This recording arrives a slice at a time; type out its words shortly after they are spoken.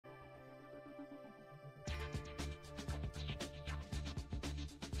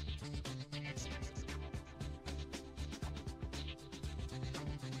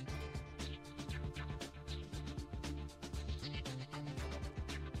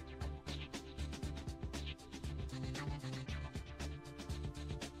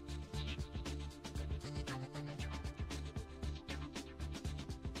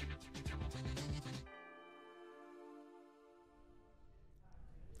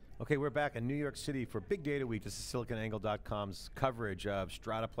Okay, we're back in New York City for Big Data Week. This is SiliconANGLE.com's coverage of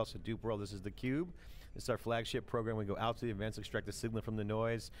Strata plus Hadoop World. This is theCUBE. This is our flagship program. We go out to the events, extract the signal from the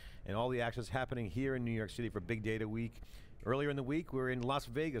noise, and all the actions happening here in New York City for Big Data Week. Earlier in the week, we were in Las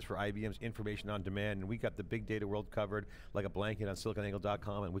Vegas for IBM's Information on Demand, and we got the Big Data World covered like a blanket on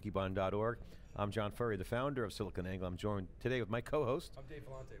SiliconANGLE.com and wikibon.org. I'm John Furrier, the founder of SiliconANGLE. I'm joined today with my co-host. I'm Dave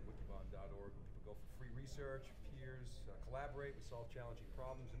Vellante at wikibon.org, where people go for free research, peers, collaborate, we solve challenging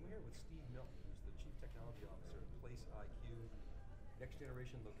problems, and we're here with Steve Milton, who's the Chief Technology Officer at PlaceIQ, Next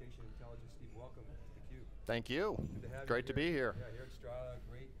Generation Location Intelligence. Steve, welcome to theCUBE. Thank you. Good to have Great you to be here. Yeah, here at Strata,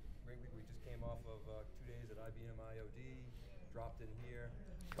 great week. We just came off of 2 days at IBM IOD, dropped in here.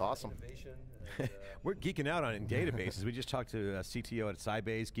 Awesome. Innovation. And, we're geeking out on it in databases. We just talked to a CTO at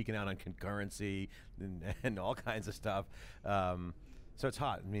Sybase, geeking out on concurrency and all kinds of stuff. So it's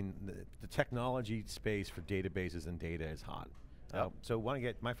hot. I mean, the technology space for databases and data is hot. Yep. So I want to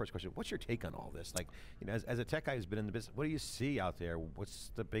get my first question. What's your take on all this? Like, you know, as a tech guy who's been in the business, what do you see out there?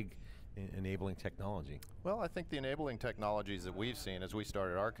 What's the big enabling technology? Well, I think the enabling technologies that we've seen as we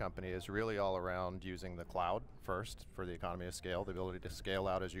started our company is really all around using the cloud first for the economy of scale, the ability to scale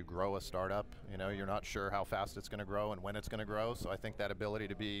out as you grow a startup. You know, you're not sure how fast it's going to grow and when it's going to grow, so I think that ability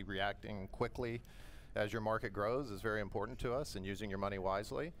to be reacting quickly as your market grows is very important to us, and using your money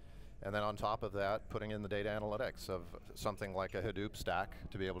wisely. And then on top of that, putting in the data analytics of something like a Hadoop stack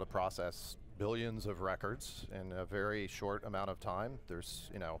to be able to process billions of records in a very short amount of time. There's,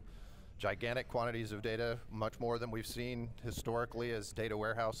 you know, gigantic quantities of data, much more than we've seen historically as data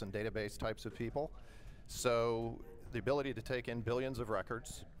warehouse and database types of people. So the ability to take in billions of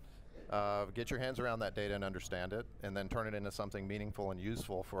records, get your hands around that data and understand it, and then turn it into something meaningful and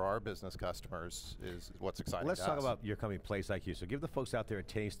useful for our business customers is what's exciting to us. Let's talk about your company, PlaceIQ. So give the folks out there a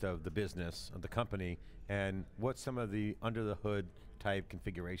taste of the business, of the company, and what some of the under the hood type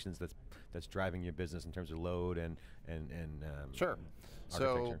configurations that's driving your business in terms of load and sure. architecture.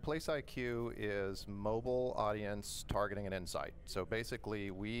 So PlaceIQ is mobile audience targeting and insight. So basically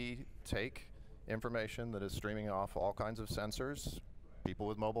we take information that is streaming off all kinds of sensors, people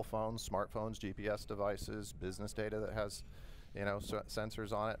with mobile phones, smartphones, GPS devices, business data that has, you know,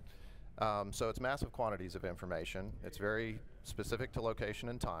 sensors on it. So it's massive quantities of information. It's very specific to location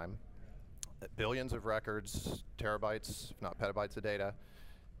and time. Billions of records, terabytes, if not petabytes of data.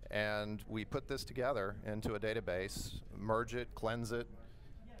 And we put this together into a database, merge it, cleanse it,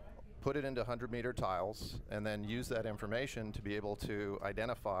 put it into 100-meter tiles, and then use that information to be able to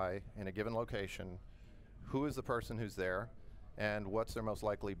identify in a given location who is the person who's there, and what's their most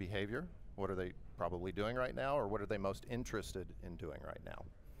likely behavior, what are they probably doing right now, or what are they most interested in doing right now.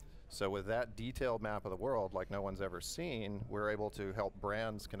 So with that detailed map of the world like no one's ever seen, we're able to help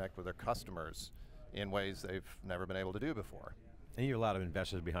brands connect with their customers in ways they've never been able to do before. And you have a lot of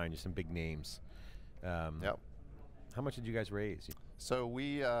investors behind you, some big names. Yep. How much did you guys raise? So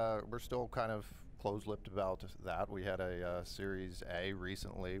we're still kind of closed-lipped about that. We had a Series A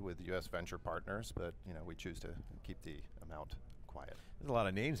recently with US venture partners, but you know, we choose to keep the amount quiet. There's a lot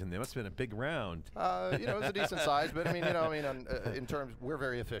of names in there. Must have been a big round. You know, it's a decent size, but I mean, you know, in terms, we're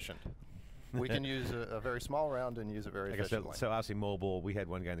very efficient. We can use a very small round and use it very efficiently. So obviously mobile, we had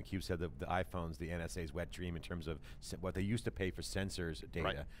one guy in the cube said that the iPhone's the NSA's wet dream in terms of what they used to pay for sensors data.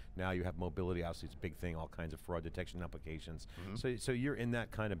 Right. Now you have mobility, obviously it's a big thing, all kinds of fraud detection applications. So you're in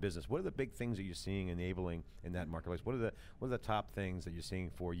that kind of business. What are the big things that you're seeing enabling in that marketplace? What are the top things that you're seeing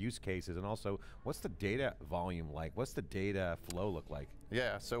for use cases, and also what's the data volume like? What's the data flow look like?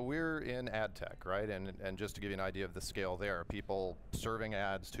 Yeah, so we're in ad tech, right? And just to give you an idea of the scale there, people serving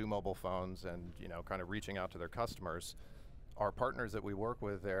ads to mobile phones and, you know, kind of reaching out to their customers. Our partners that we work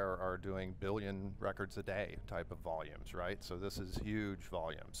with there are doing billion records a day type of volumes, right? So this is huge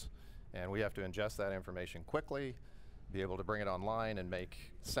volumes. And we have to ingest that information quickly, be able to bring it online and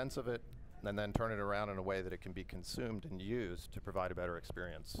make sense of it, and then turn it around in a way that it can be consumed and used to provide a better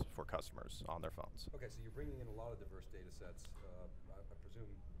experience for customers on their phones. Okay, so you're bringing in a lot of diverse data sets. I presume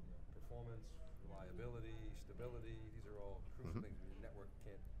performance, reliability, stability, these are all crucial things. Your network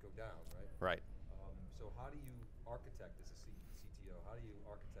can't go down, right? Right. So how do you architect as a CTO? How do you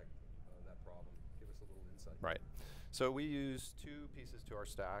architect that problem? Give us a little insight. Right. So we use two pieces to our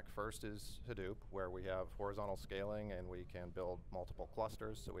stack. First is Hadoop, where we have horizontal scaling and we can build multiple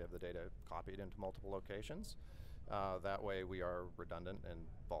clusters, so we have the data copied into multiple locations. That way we are redundant and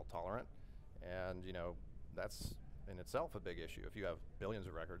fault tolerant. And you know, that's in itself a big issue. If you have billions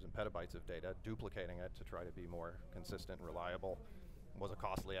of records and petabytes of data, duplicating it to try to be more consistent and reliable was a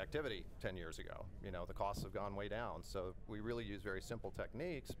costly activity 10 years ago. You know, the costs have gone way down. So we really use very simple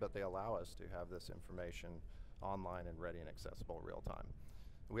techniques, but they allow us to have this information online and ready and accessible real time.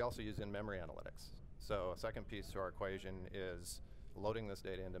 We also use in-memory analytics. So a second piece to our equation is loading this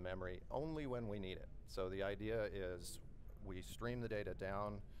data into memory only when we need it. So the idea is we stream the data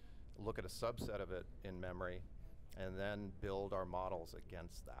down, look at a subset of it in memory, and then build our models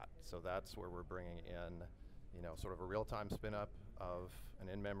against that. So that's where we're bringing in, sort of a real-time spin-up of an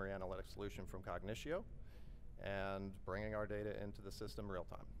in-memory analytic solution from Cognitio, and bringing our data into the system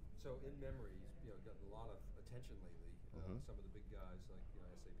real-time. So in memory, gotten a lot of attention lately. Some of the big guys like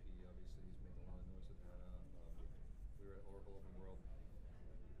SAP, obviously, is making a lot of noise with HANA. We were at Oracle of the world.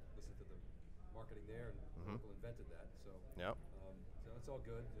 Listened to the marketing there, and Oracle invented that. So, yep. So it's all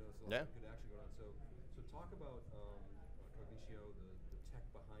good. There's a lot of good action going on. So talk about Cognitio, the tech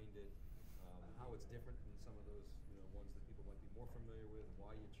behind it, how it's different than some of those ones that people might be more familiar with,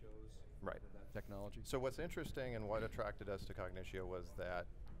 why you chose that technology. So what's interesting and what attracted us to Cognitio was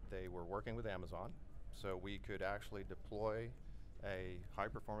that they were working with Amazon, so we could actually deploy a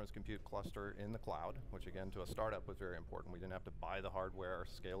high-performance compute cluster in the cloud, which again, to a startup was very important. We didn't have to buy the hardware,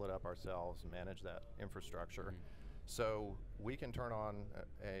 scale it up ourselves, manage that infrastructure. So we can turn on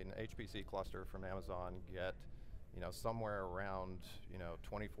an HPC cluster from Amazon, get somewhere around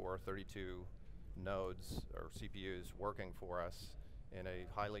 24, 32 nodes or CPUs working for us in a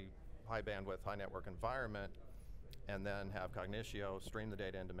high bandwidth, high network environment, and then have Cognitio stream the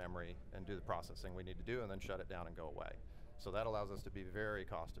data into memory and do the processing we need to do, and then shut it down and go away. So that allows us to be very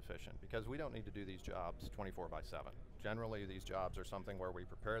cost efficient, because we don't need to do these jobs 24/7. Generally, these jobs are something where we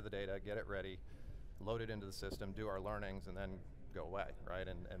prepare the data, get it ready, load it into the system, do our learnings, and then go away, right?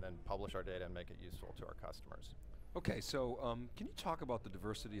 And then publish our data and make it useful to our customers. Okay, so can you talk about the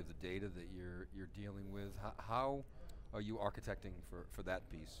diversity of the data that you're dealing with? How are you architecting for that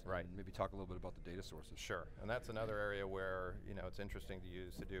piece? Right. And maybe talk a little bit about the data sources. Sure, and that's another area where it's interesting to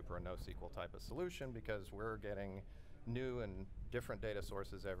use Hadoop or a NoSQL type of solution, because we're getting new and different data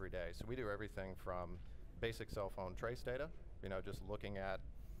sources every day. So we do everything from basic cell phone trace data, just looking at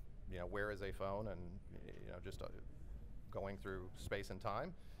where is a phone, and just going through space and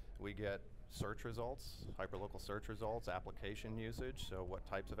time. We get search results, hyperlocal search results, application usage, so what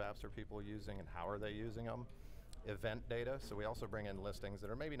types of apps are people using and how are they using them. Event data, so we also bring in listings that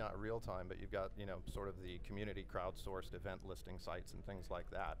are maybe not real time, but you've got sort of the community crowdsourced event listing sites and things like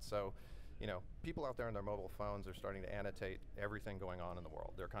that. So people out there on their mobile phones are starting to annotate everything going on in the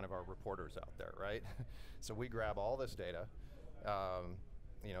world. They're kind of our reporters out there, right? So we grab all this data.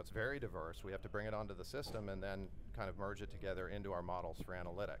 It's very diverse. We have to bring it onto the system and then kind of merge it together into our models for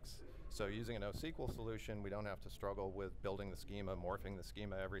analytics. So using a NoSQL solution, we don't have to struggle with building the schema, morphing the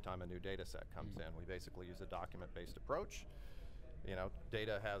schema every time a new data set comes in. We basically use a document-based approach.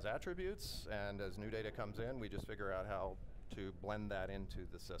 Data has attributes, and as new data comes in, we just figure out how to blend that into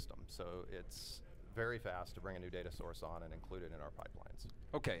the system. So it's very fast to bring a new data source on and include it in our pipelines.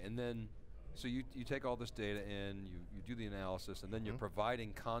 Okay, and then, so you take all this data in, you do the analysis, and then you're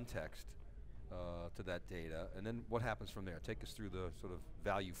providing context to that data, and then what happens from there? Take us through the sort of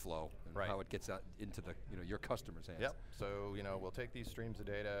value flow and how it gets out into the your customers' hands. Yep. So we'll take these streams of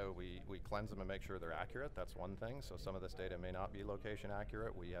data, we cleanse them and make sure they're accurate. That's one thing. So some of this data may not be location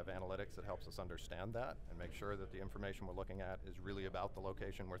accurate. We have analytics that helps us understand that and make sure that the information we're looking at is really about the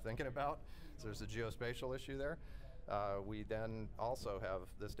location we're thinking about. So there's a geospatial issue there. We then also have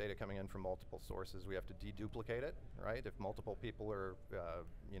this data coming in from multiple sources. We have to deduplicate it, right? If multiple people are,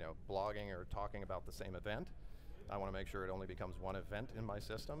 blogging or talking about the same event, I want to make sure it only becomes one event in my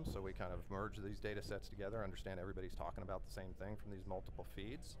system. So we kind of merge these data sets together, understand everybody's talking about the same thing from these multiple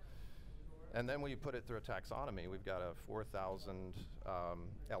feeds. And then we put it through a taxonomy. We've got a 4,000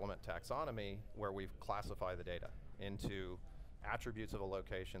 element taxonomy where we've classified the data into attributes of a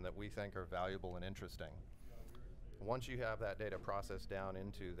location that we think are valuable and interesting. Once you have that data processed down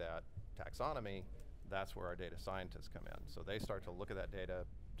into that taxonomy, that's where our data scientists come in. So they start to look at that data,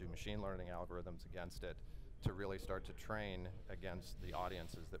 do machine learning algorithms against it to really start to train against the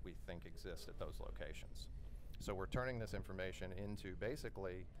audiences that we think exist at those locations. So we're turning this information into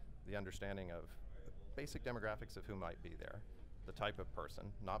basically the understanding of basic demographics of who might be there, the type of person,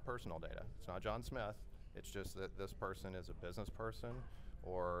 not personal data. It's not John Smith, it's just that this person is a business person,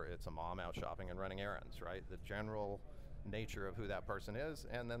 or it's a mom out shopping and running errands, right? The general nature of who that person is,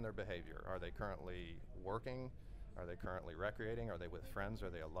 and then their behavior. Are they currently working? Are they currently recreating? Are they with friends? Are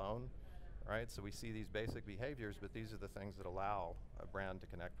they alone? Right? So we see these basic behaviors, but these are the things that allow a brand to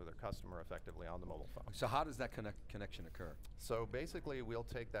connect with their customer effectively on the mobile phone. So how does that connection occur? So basically, we'll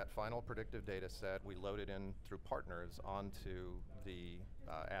take that final predictive data set, we load it in through partners onto the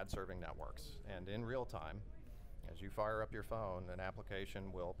ad serving networks. And in real time, as you fire up your phone, an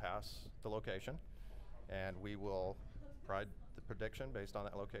application will pass the location, and we will the prediction based on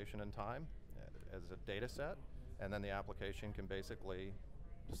that location and time as a data set, and then the application can basically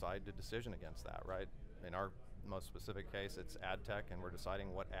decide to decision against that, right? In our most specific case, it's ad tech, and we're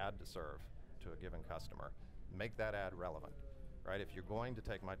deciding what ad to serve to a given customer. Make that ad relevant, right? If you're going to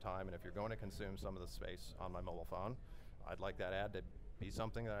take my time and if you're going to consume some of the space on my mobile phone, I'd like that ad to be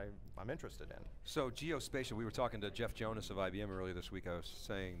something that I'm interested in. So geospatial, we were talking to Jeff Jonas of IBM earlier this week. I was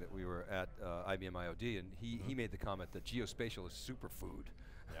saying that we were at IBM IOD, and he made the comment that geospatial is superfood.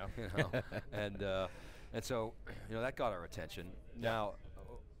 Yeah. You know? And so, you know, that got our attention. Now,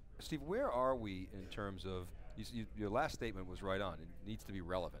 Steve, where are we in terms of, your last statement was right on, it needs to be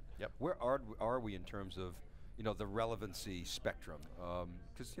relevant. Yep. Where are we in terms of, you know, the relevancy spectrum?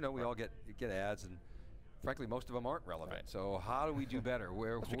 Because, you know, we all get ads, and frankly, most of them aren't relevant. Right. So how do we do better?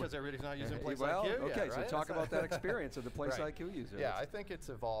 It's because everybody's not using PlaceIQ well, yet, okay, right? so talk about that experience of the PlaceIQ user. Yeah, I think it's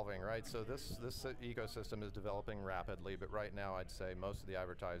evolving, right? So this ecosystem is developing rapidly, but right now I'd say most of the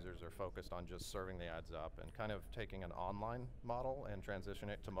advertisers are focused on just serving the ads up and kind of taking an online model and transitioning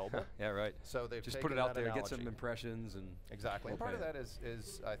it to mobile. Yeah, right. So they've just taken put it out that there, get some analogy. impressions, and Exactly. And part of Okay. that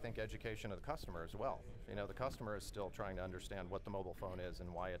is I think education of the customer as well. You know, the customer is still trying to understand what the mobile phone is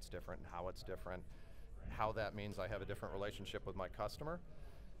and why it's different and how it's different, how that means I have a different relationship with my customer.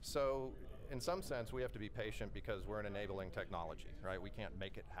 So in some sense, we have to be patient because we're an enabling technology, right? We can't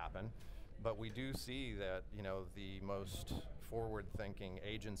make it happen, but we do see that, you know, the most forward-thinking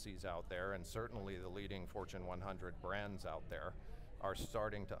agencies out there, and certainly the leading Fortune 100 brands out there, are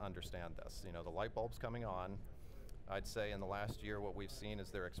starting to understand this. You know, the light bulb's coming on. I'd say in the last year what we've seen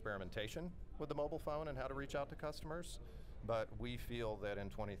is their experimentation with the mobile phone and how to reach out to customers. But we feel that in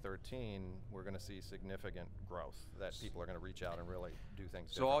 2013, we're going to see significant growth, that people are going to reach out and really do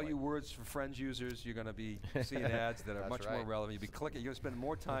things so all differently. you Words for Friends users, you're going to be seeing ads that are That's much more right. relevant. You'll be clicking. You're going to spend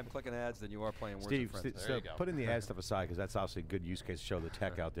more time clicking ads than you are playing Words Steve, for Friends. There so you go. putting the ad stuff aside, because that's obviously a good use case to show the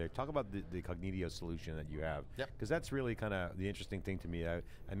tech out there. Talk about the Cognitio solution that you have. Yep. Because that's really kind of the interesting thing to me. I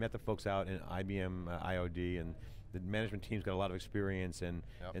met the folks out in IBM IOD, and the management team's got a lot of experience in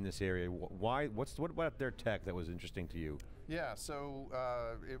this area. What about their tech that was interesting to you? Yeah, so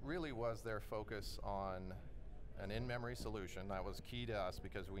it really was their focus on an in-memory solution. That was key to us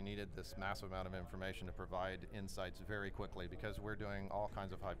because we needed this massive amount of information to provide insights very quickly, because we're doing all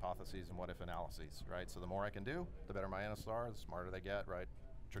kinds of hypotheses and what-if analyses, right? So the more I can do, the better my analysts are, the smarter they get, right?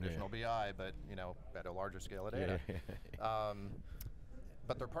 Traditional BI, but you know, at a larger scale of data.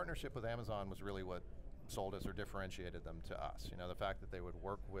 But their partnership with Amazon was really what sold us or differentiated them to us. You know, the fact that they would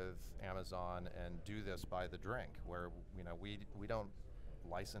work with Amazon and do this by the drink, where, you know, we don't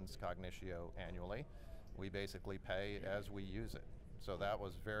license Cognitio annually. We basically pay as we use it. So that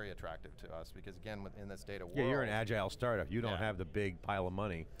was very attractive to us because, again, in this data world. Yeah, you're an agile startup. You don't have the big pile of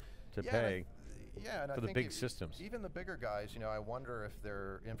money to pay and for I the think big systems. Even the bigger guys, you know, I wonder if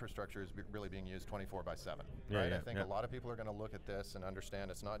their infrastructure is really being used 24/7, Yeah, right? yeah, I think yeah. a lot of people are going to look at this and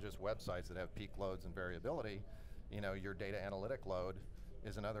understand it's not just websites that have peak loads and variability. You know, your data analytic load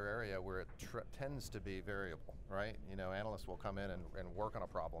is another area where it tends to be variable, right? You know, analysts will come in and work on a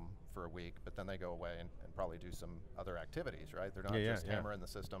problem for a week, but then they go away and probably do some other activities, right? They're not just hammering the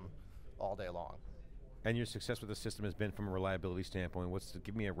system all day long. And your success with the system has been from a reliability standpoint.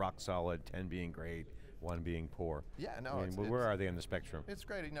 Give me a rock solid, 10 being great, 1 being poor. Yeah, no, I mean, where are they on the spectrum? It's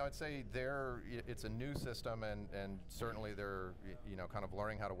great. You know, I'd say it's a new system, and certainly they're, you know, kind of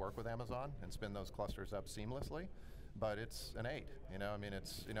learning how to work with Amazon and spin those clusters up seamlessly. But it's an 8. You know, I mean,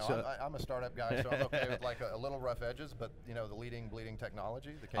 it's, you know, So I'm a startup guy, so I'm okay with like a little rough edges. But you know, the bleeding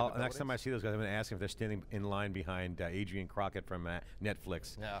technology, the capabilities. Next time I see those guys, I'm going to ask them if they're standing in line behind Adrian Crockett from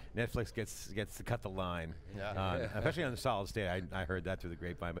Netflix. Yeah. Netflix gets to cut the line. Yeah. Especially on the solid state. I heard that through the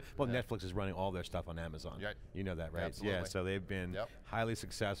grapevine. But Netflix is running all their stuff on Amazon. Right. You know that, right? Absolutely. Yeah. So they've been Yep. highly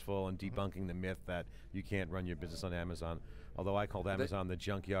successful in debunking the myth that you can't run your business on Amazon. Although I called Amazon the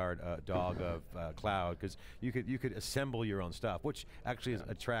junkyard dog of cloud, because you could assemble your own stuff, which actually is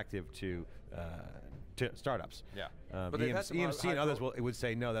attractive to startups. Yeah. But they've had some EMC and high others would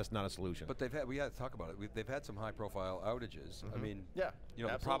say no, that's not a solution. But we had to talk about it. They've had some high-profile outages. I mean, Yeah, you know,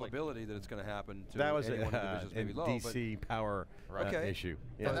 the absolutely. probability that it's going to happen to that was any one of the a divisions may be low. DC power Okay. issue.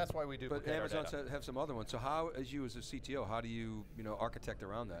 And that's why we do. But Amazon have some other ones. So how, as a CTO, how do you architect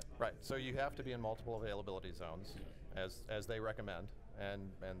around that? Right. So you have to be in multiple availability zones, as they recommend.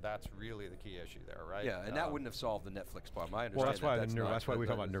 And that's really the key issue there, right? Yeah, and that wouldn't have solved the Netflix problem. I understand. Well, that's why that's we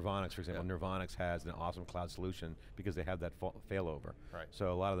talk about Nirvanix, for example. Nirvanix has an awesome cloud solution because they have that failover. Right.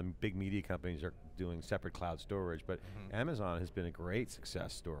 So a lot of the big media companies are doing separate cloud storage, but Amazon has been a great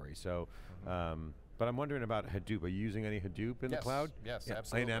success story. So, but I'm wondering about Hadoop. Are you using any Hadoop in the cloud? Yes, Yeah,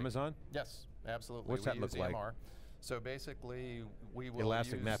 absolutely. In Amazon? Yes, absolutely. What's that look like? EMR. So basically, we will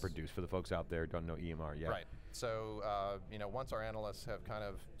Elastic use MapReduce for the folks out there who don't know EMR yet. Right. So once our analysts have kind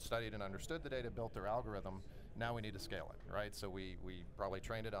of studied and understood the data, built their algorithm, now we need to scale it, right? So we probably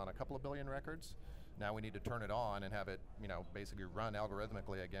trained it on a couple of billion records. Now we need to turn it on and have it, basically run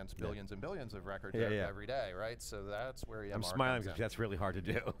algorithmically against billions and billions of records every day, right? So that's where EMR I'm smiling comes because in. that's really hard to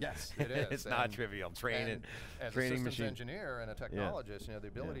do. Yes, it is. It's not trivial. Training as a systems machine. engineer and a technologist, the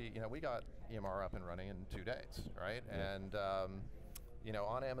ability, we got EMR up and running in 2 days, right? Yeah. And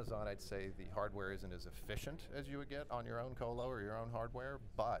on Amazon, I'd say the hardware isn't as efficient as you would get on your own colo or your own hardware,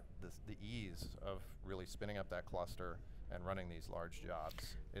 but the ease of really spinning up that cluster and running these large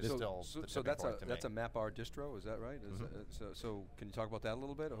jobs is still the so tipping point to that's me. a MapR distro, is that right? So can you talk about that a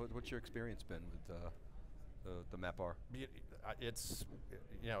little bit? What's your experience been with the MapR? It's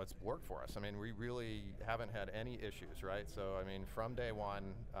worked for us. I mean, we really haven't had any issues, right? So I mean, from day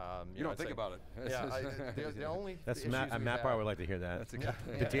one, you don't think about it. Yeah, the only That's issues we've MapR had- would like to hear that. That's a good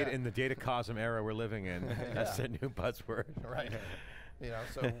The data in the data cosm era we're living in. That's the new buzzword. Right.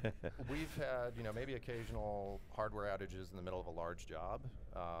 So we've had, maybe occasional hardware outages in the middle of a large job.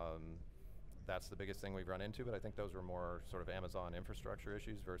 That's the biggest thing we've run into, but I think those were more sort of Amazon infrastructure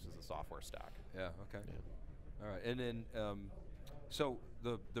issues versus the software stack. Yeah, okay. Yeah. All right, and then, so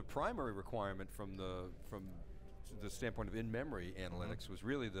the primary requirement from the standpoint of in-memory analytics was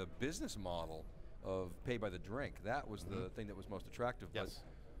really the business model of pay by the drink. That was the thing that was most attractive. Yes.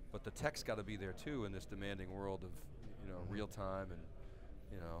 But the tech's got to be there too in this demanding world of, real time and,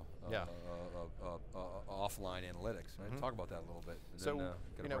 offline analytics. Right? Talk about that a little bit. So,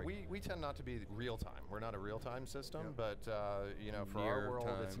 we tend not to be real time. We're not a real time system, but for our world,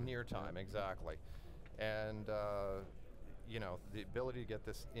 it's near time, exactly. And the ability to get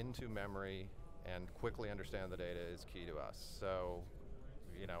this into memory and quickly understand the data is key to us. So,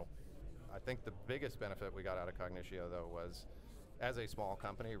 I think the biggest benefit we got out of Cognitio though was, as a small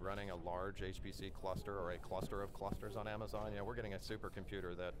company running a large HPC cluster or a cluster of clusters on Amazon, we're getting a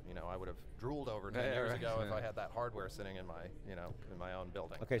supercomputer that I would have drooled over 10 years ago if I had that hardware sitting in my in my own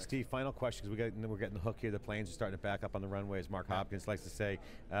building. Okay, Steve. Final question, because we're getting the hook here. The planes are starting to back up on the runway, as Mark Hopkins likes to say.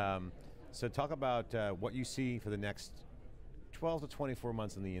 So talk about what you see for the next 12 to 24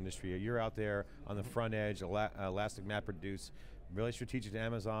 months in the industry. You're out there on the front edge, Elastic MapReduce, really strategic to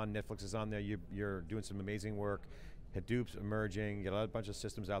Amazon. Netflix is on there. You're doing some amazing work. Hadoop's emerging, you got a bunch of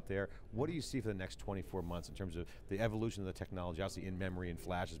systems out there. What do you see for the next 24 months in terms of the evolution of the technology? Obviously in-memory and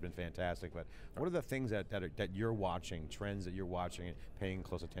flash has been fantastic, but what are the things that you're watching, trends that you're watching and paying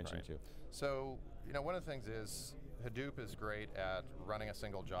close attention to? So, one of the things is, Hadoop is great at running a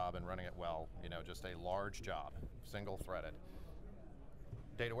single job and running it well, just a large job, single-threaded.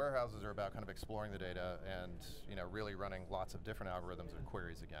 Data warehouses are about kind of exploring the data and really running lots of different algorithms and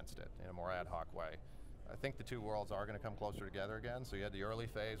queries against it in a more ad hoc way. I think the two worlds are going to come closer together again. So you had the early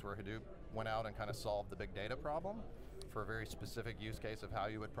phase where Hadoop went out and kind of solved the big data problem for a very specific use case of how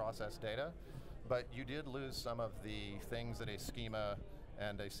you would process data. But you did lose some of the things that a schema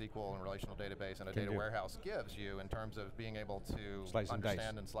and a SQL and relational database and a data warehouse gives you in terms of being able to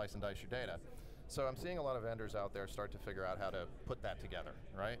understand and slice and dice your data. So I'm seeing a lot of vendors out there start to figure out how to put that together,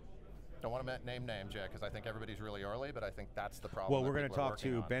 right? Don't want to name names yet, because I think everybody's really early, but I think that's the problem. Well, we're going to talk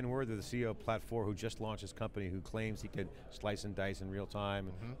to on. Ben Werther, the CEO of Platform, who just launched his company, who claims he could slice and dice in real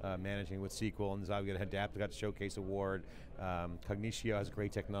time, managing with SQL, and we got Adapt, got the Showcase Award. Cognitio has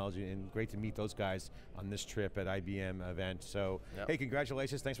great technology, and great to meet those guys on this trip at IBM event. So, hey,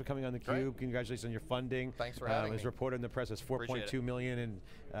 congratulations! Thanks for coming on theCUBE. Great. Congratulations on your funding. Thanks for having me. It was reported in the press as $4.2 million, and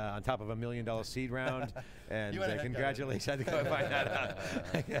on top of $1 million seed round. And congratulations! I had to go find that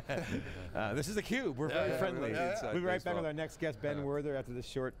out. This is theCUBE. We're very friendly. We'll be right back with our next guest, Ben Werther, after this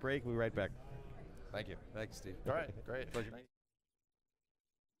short break. We'll be right back. Thank you. Thanks, Steve. All right, great. Pleasure.